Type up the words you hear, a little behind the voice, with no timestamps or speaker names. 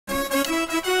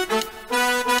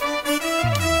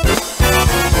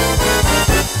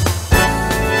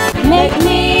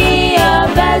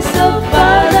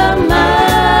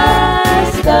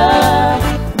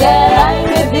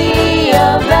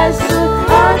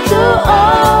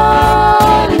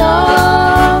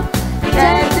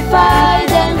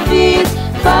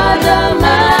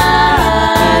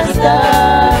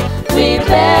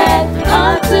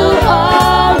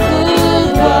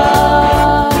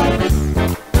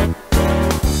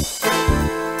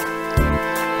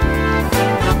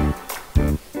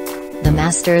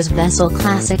Masters Vessel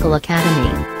Classical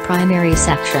Academy, Primary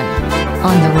Section.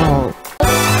 On the roll.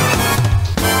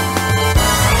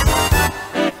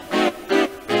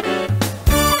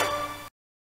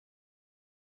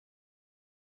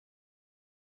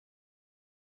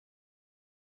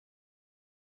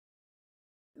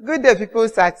 Good day, people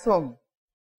at home.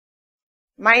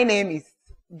 My name is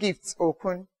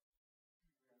Okwun.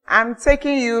 I'm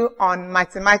taking you on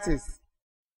mathematics,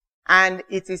 and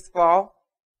it is for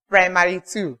primary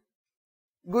 2.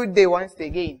 Good day once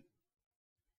again.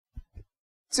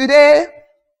 Today,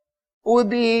 we'll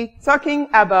be talking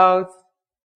about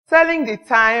telling the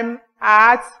time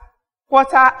at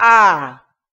quarter hour.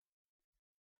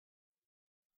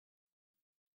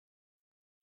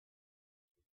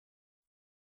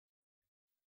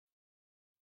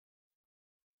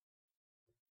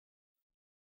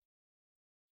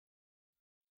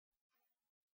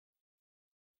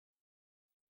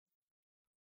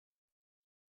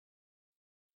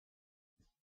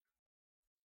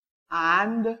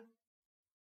 And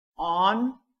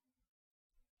on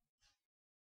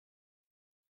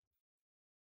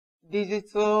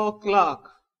digital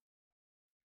clock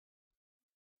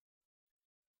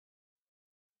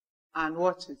and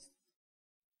watches.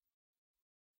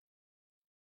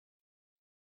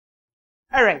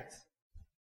 All right.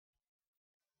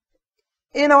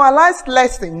 In our last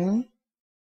lesson,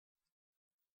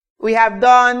 we have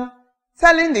done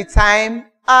telling the time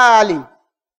hourly.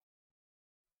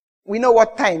 We know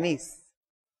what time is.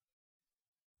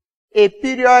 A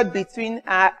period between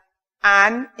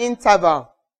an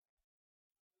interval.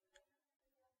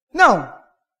 Now,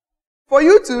 for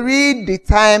you to read the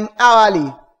time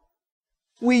hourly,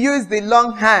 we use the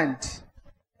long hand.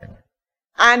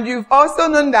 And you've also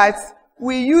known that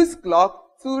we use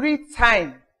clock to read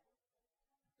time.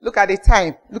 Look at the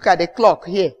time. Look at the clock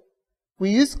here. We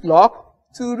use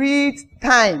clock to read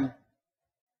time.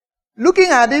 Looking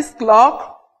at this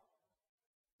clock,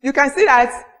 you can see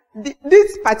that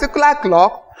this particular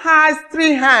clock has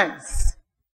 3 hands.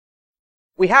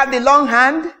 We have the long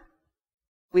hand,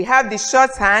 we have the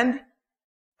short hand,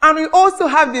 and we also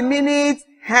have the minute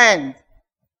hand.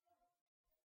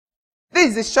 This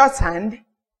is the short hand.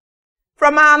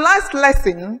 From our last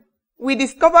lesson, we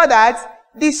discovered that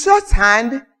the short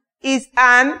hand is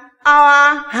an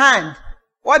hour hand.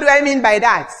 What do I mean by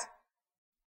that?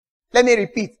 Let me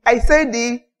repeat. I said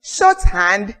the short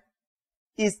hand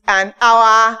is an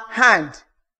hour hand.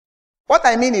 What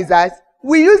I mean is that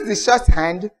we use the short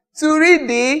hand to read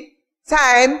the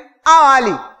time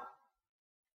hourly.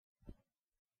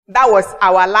 That was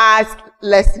our last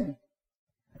lesson.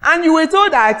 And you were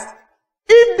told that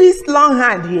if this long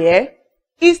hand here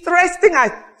is resting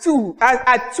at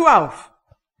 12,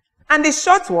 and the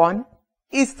short one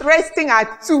is resting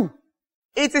at 2,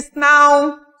 it is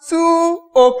now 2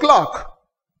 o'clock.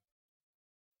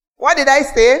 What did I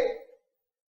say?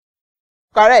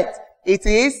 Correct. It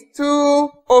is 2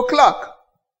 o'clock.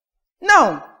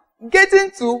 Now, getting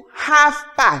to half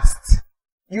past.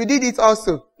 You did it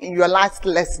also in your last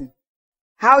lesson.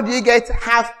 How do you get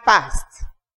half past?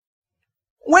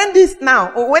 When this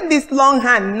long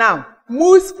hand now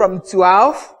moves from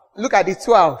 12, look at the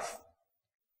 12,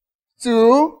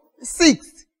 to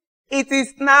 6, it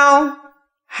is now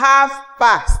half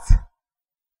past.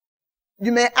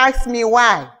 You may ask me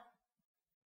why.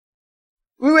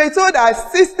 We were told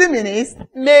that 60 minutes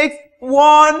makes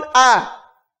 1 hour.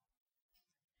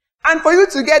 And for you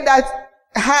to get that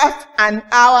half an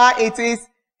hour, it is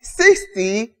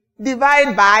 60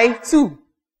 divided by 2.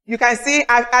 You can see,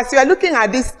 as you are looking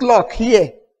at this clock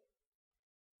here,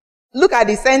 look at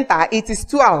the center, it is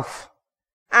 12.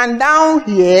 And down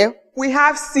here, we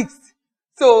have 6.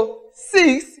 So,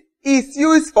 6 is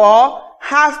used for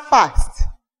half past.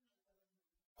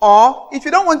 Or, if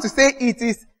you don't want to say it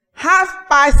is half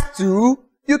past 2,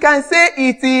 you can say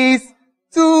it is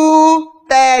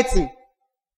 2:30.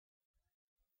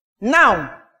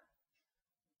 Now,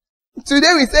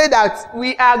 today we say that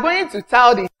we are going to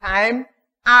tell the time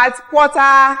at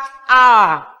quarter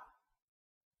hour.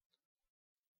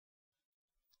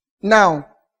 Now,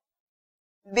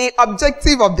 the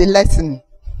objective of the lesson.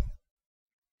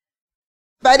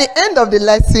 By the end of the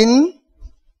lesson,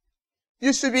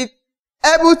 you should be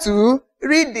able to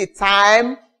read the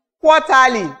time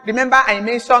quarterly. Remember, I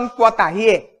mentioned quarter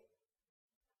here.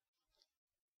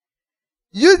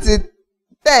 Use the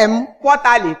term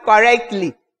quarterly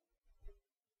correctly.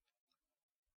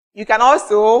 You can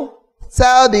also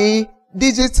tell the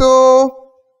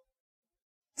digital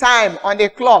time on the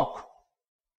clock.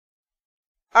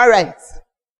 Alright.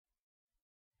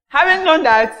 Having known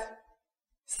that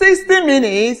 60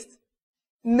 minutes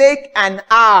make an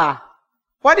hour,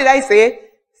 What did I say?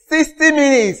 60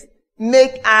 minutes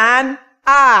make an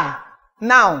hour.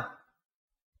 Now,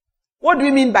 what do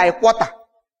we mean by quarter?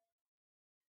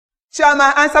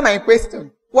 Chioma, answer my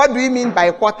question. What do we mean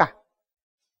by quarter?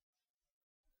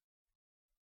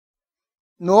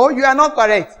 No, you are not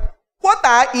correct.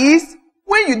 Quarter is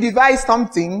when you divide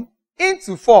something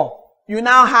into 4. You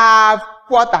now have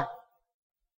quarter.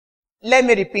 Let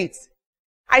me repeat.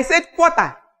 I said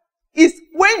quarter is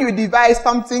when you divide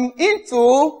something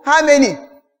into how many?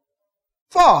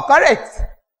 4, correct.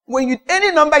 When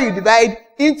any number you divide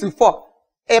into 4,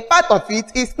 a part of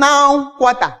it is now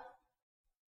quarter.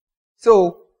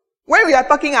 So, when we are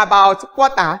talking about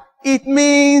quarter, it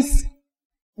means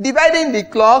dividing the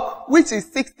clock, which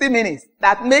is 60 minutes,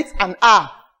 that makes an hour.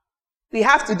 We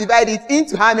have to divide it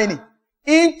into how many?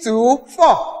 Into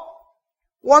 4.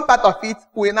 One part of it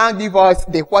will now give us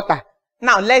the quarter.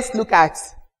 Now, let's look at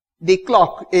the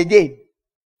clock again.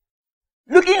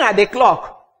 Looking at the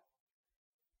clock,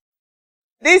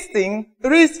 this thing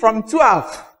reads from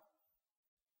 12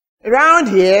 around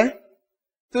here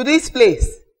to this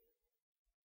place.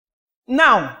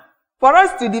 Now, for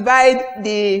us to divide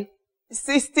the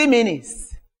 60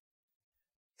 minutes,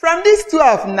 from this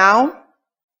 12 now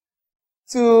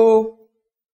to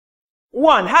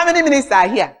 1, how many minutes are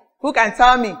here? Who can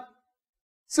tell me?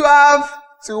 12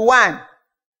 to 1.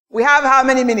 We have how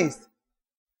many minutes?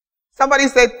 Somebody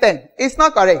said 10. It's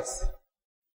not correct.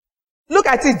 Look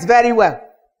at it very well.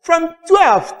 From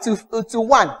 12 to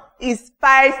 1 is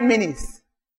 5 minutes.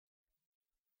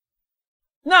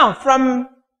 Now, from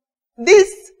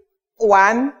this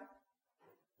 1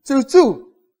 to 2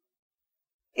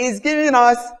 is giving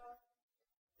us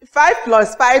 5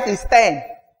 plus 5 is 10.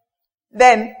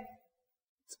 Then,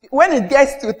 when it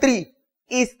gets to 3,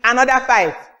 is another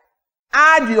 5.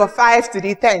 Add your 5 to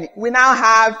the 10. We now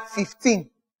have 15.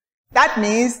 That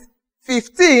means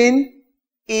 15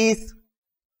 is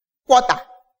quarter.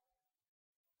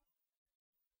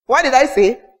 What did I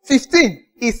say? 15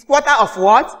 is quarter of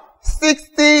what?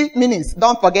 60 minutes.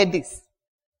 Don't forget this.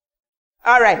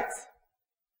 Alright.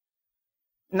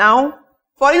 Now,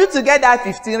 for you to get that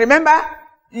 15, remember,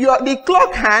 the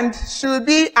clock hand should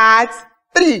be at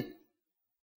 3.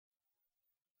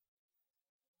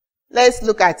 Let's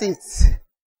look at it.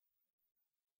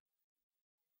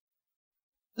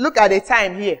 Look at the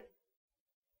time here.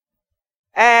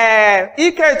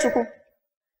 Ike Chukwu.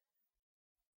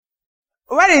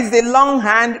 Where is the long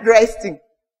hand resting?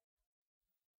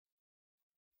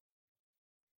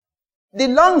 The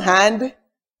long hand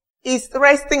is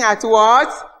resting at what?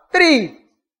 3.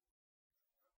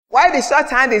 While the short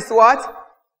hand is what?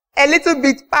 A little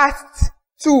bit past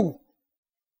 2.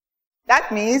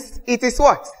 That means it is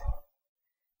what?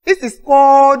 This is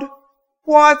called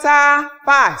quarter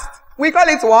past. We call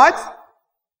it what?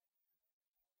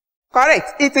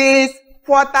 Correct. It is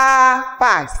quarter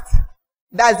past.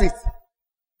 That's it.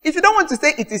 If you don't want to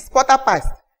say it is quarter past,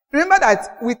 remember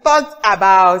that we talked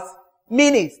about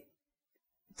minutes.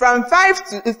 From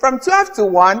 12 to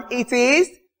 1, it is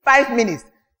 5 minutes.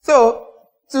 So,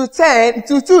 to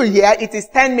 2 here, it is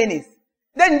 10 minutes.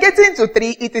 Then getting to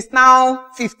 3, it is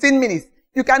now 15 minutes.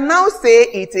 You can now say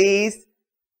it is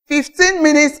 15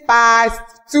 minutes past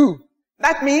 2.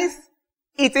 That means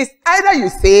it is either you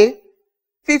say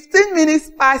 15 minutes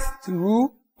past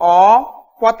 2 or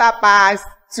quarter past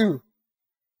 2.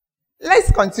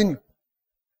 Let's continue.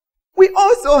 We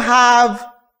also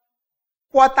have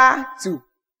quarter to.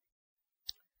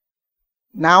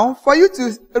 Now, for you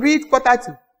to read quarter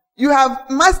to, you have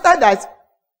mastered that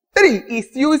 3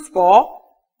 is used for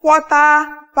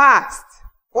quarter past.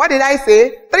 What did I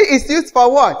say? 3 is used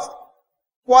for what?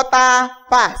 Quarter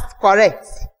past. Correct.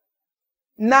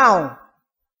 Now,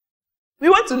 we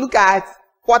want to look at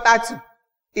quarter to.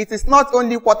 It is not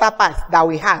only quarter past that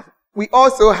we have. We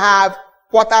also have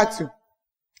quarter to.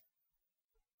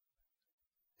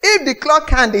 If the clock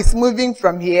hand is moving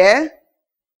from here,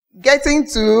 getting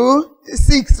to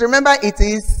 6, remember it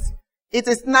is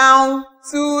now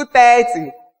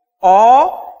 2:30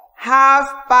 or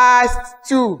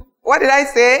 2:30. What did I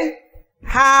say?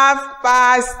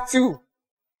 2:30.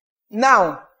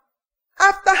 Now,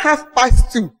 after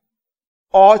 2:30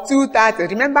 or 2:30,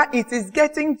 remember it is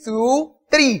getting to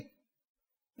 3.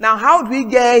 Now, how do we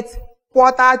get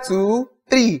quarter to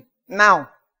 3 now?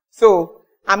 So,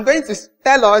 I'm going to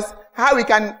tell us how we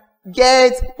can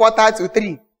get quarter to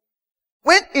 3.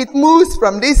 When it moves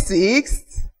from this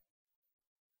 6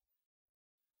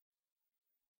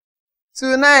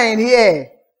 to 9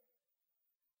 here,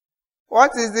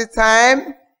 what is the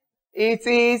time? It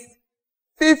is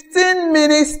 15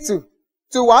 minutes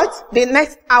to what? The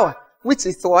next hour, which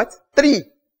is what? 3.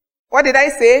 What did I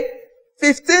say?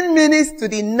 15 minutes to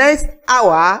the next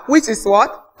hour, which is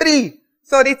what? 3.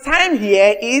 So the time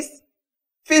here is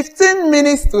 15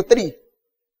 minutes to 3.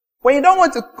 When you don't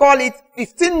want to call it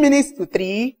 15 minutes to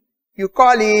 3, you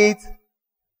call it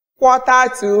quarter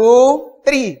to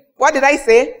 3. What did I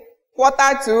say?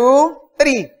 Quarter to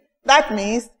 3. That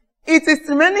means it is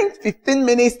remaining 15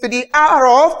 minutes to the hour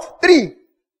of 3.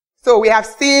 So we have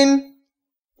seen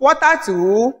quarter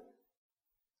to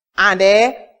and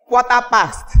a quarter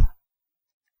past.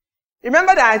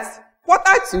 Remember that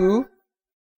quarter to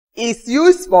is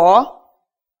used for,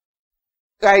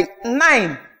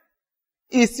 9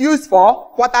 is used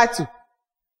for quarter to.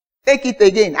 Take it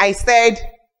again. I said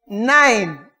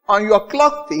 9 on your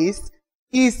clock face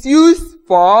is used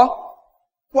for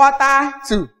quarter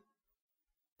to.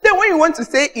 Then when you want to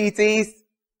say it is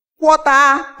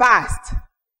quarter past,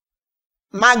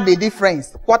 mark the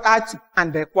difference, quarter to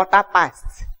and the quarter past.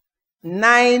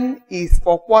 9 is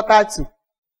for quarter to,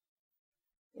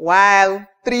 while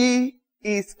 3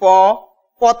 is for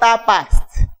quarter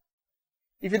past.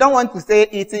 If you don't want to say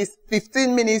it is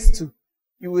 15 minutes to,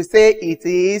 you will say it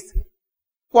is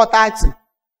quarter to.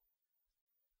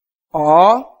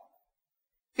 Or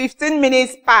 15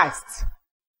 minutes past.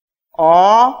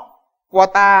 Or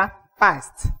quarter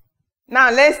past. Now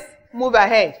let's move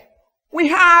ahead. We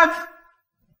have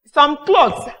some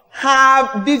clocks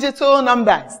have digital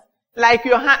numbers, like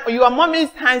your mommy's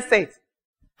handset.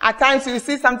 At times you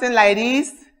see something like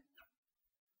this.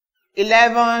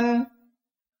 11,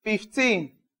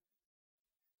 15.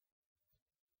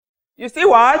 You see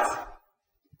what?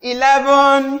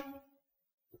 11,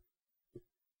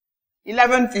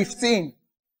 15.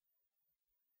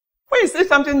 When you see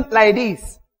something like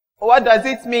this, what does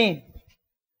it mean?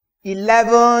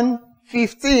 11,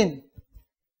 15.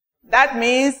 That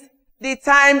means the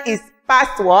time is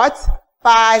past what?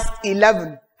 Past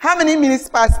 11. How many minutes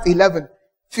past 11?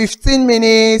 15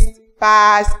 minutes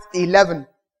past 11.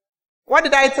 What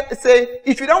did I say?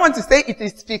 If you don't want to say it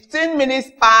is 15 minutes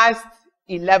past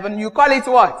 11, you call it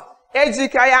what?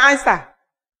 Ejikaya answer.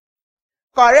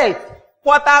 Correct.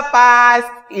 Quarter past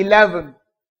 11.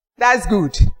 That's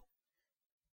good.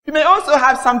 You may also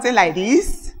have something like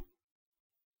this.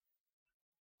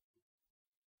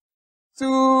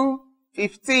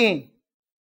 2:15.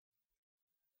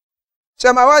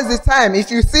 Chama, what's the time?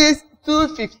 If you see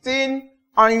 2:15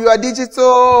 on your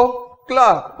digital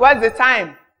clock, what's the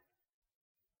time?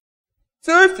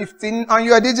 2:15 on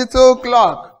your digital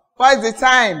clock. What's the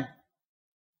time?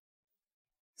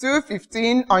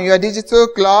 2:15 on your digital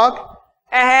clock.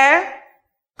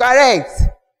 Correct.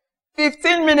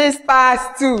 15 minutes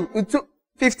past 2.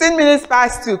 15 minutes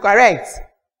past 2, correct.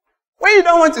 When you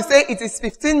don't want to say it is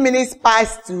 15 minutes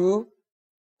past 2,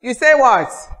 you say what?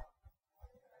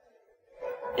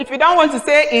 If you don't want to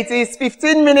say it is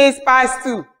 15 minutes past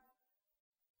 2.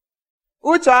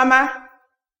 Uchoma?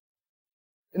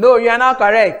 No, you are not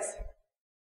correct.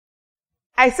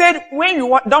 I said when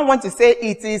you don't want to say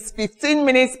it is 15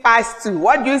 minutes past 2,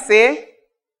 what do you say?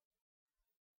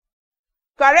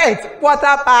 Correct.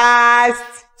 Quarter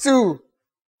past 2.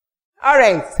 All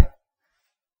right.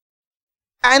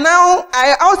 And now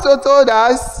I also told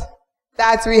us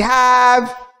that we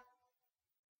have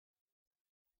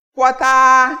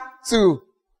quarter to.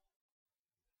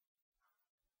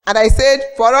 And I said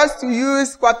for us to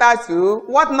use quarter to,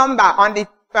 what number on the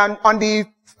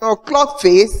clock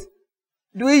face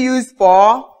do we use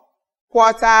for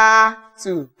quarter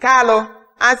to? Carlo,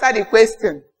 answer the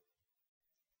question.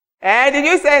 Did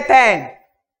you say 10?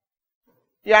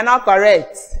 You are not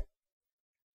correct.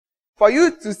 For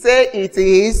you to say it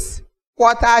is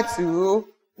quarter to,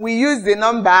 we use the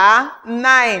number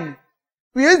 9.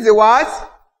 We use the what?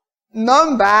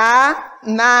 Number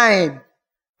 9.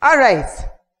 All right.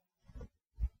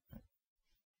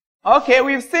 Okay,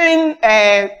 we've seen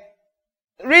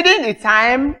reading the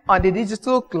time on the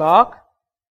digital clock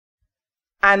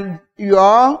and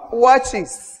your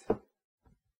watches.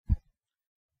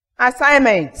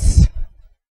 Assignments.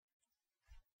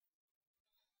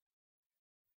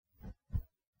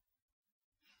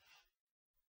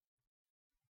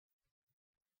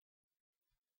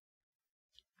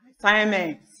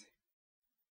 Assignments.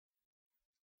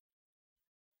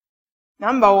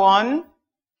 Number 1,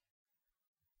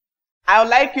 I would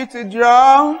like you to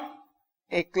draw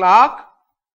a clock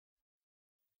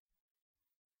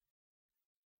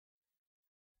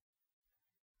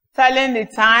telling the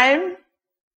time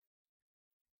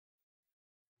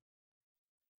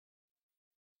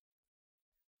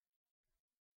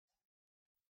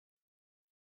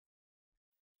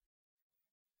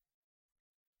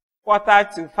quarter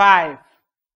to 5.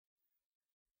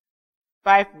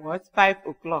 5 what? 5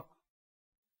 o'clock.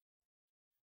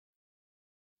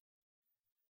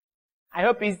 I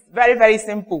hope it's very, very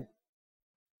simple.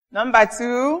 Number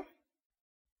 2,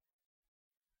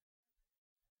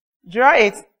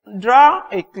 draw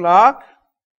a clock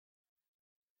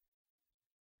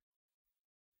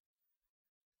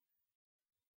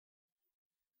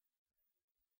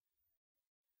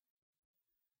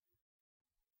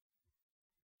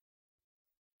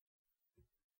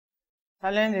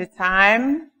telling the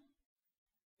time.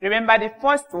 Remember the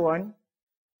first one,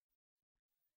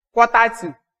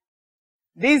 1:45.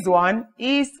 This one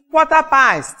is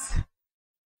 1:15.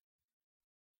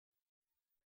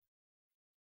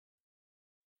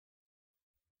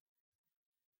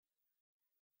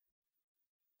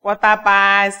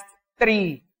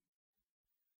 (3).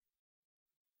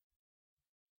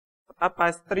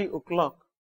 3 o'clock.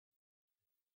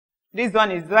 This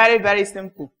one is very, very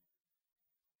simple.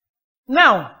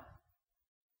 Now,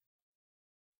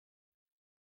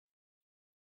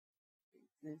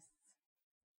 this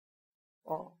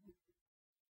 4,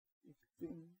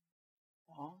 15,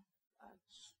 4,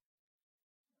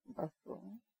 number 4.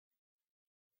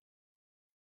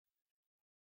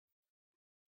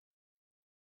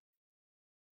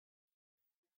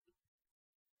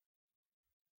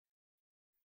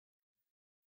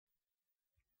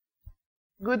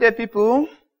 Good day, people.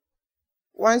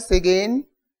 Once again,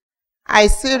 I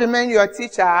still remain your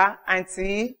teacher,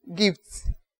 Auntie Gift.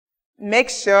 Make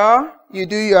sure you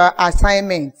do your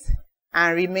assignment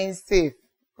and remain safe.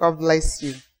 God bless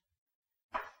you.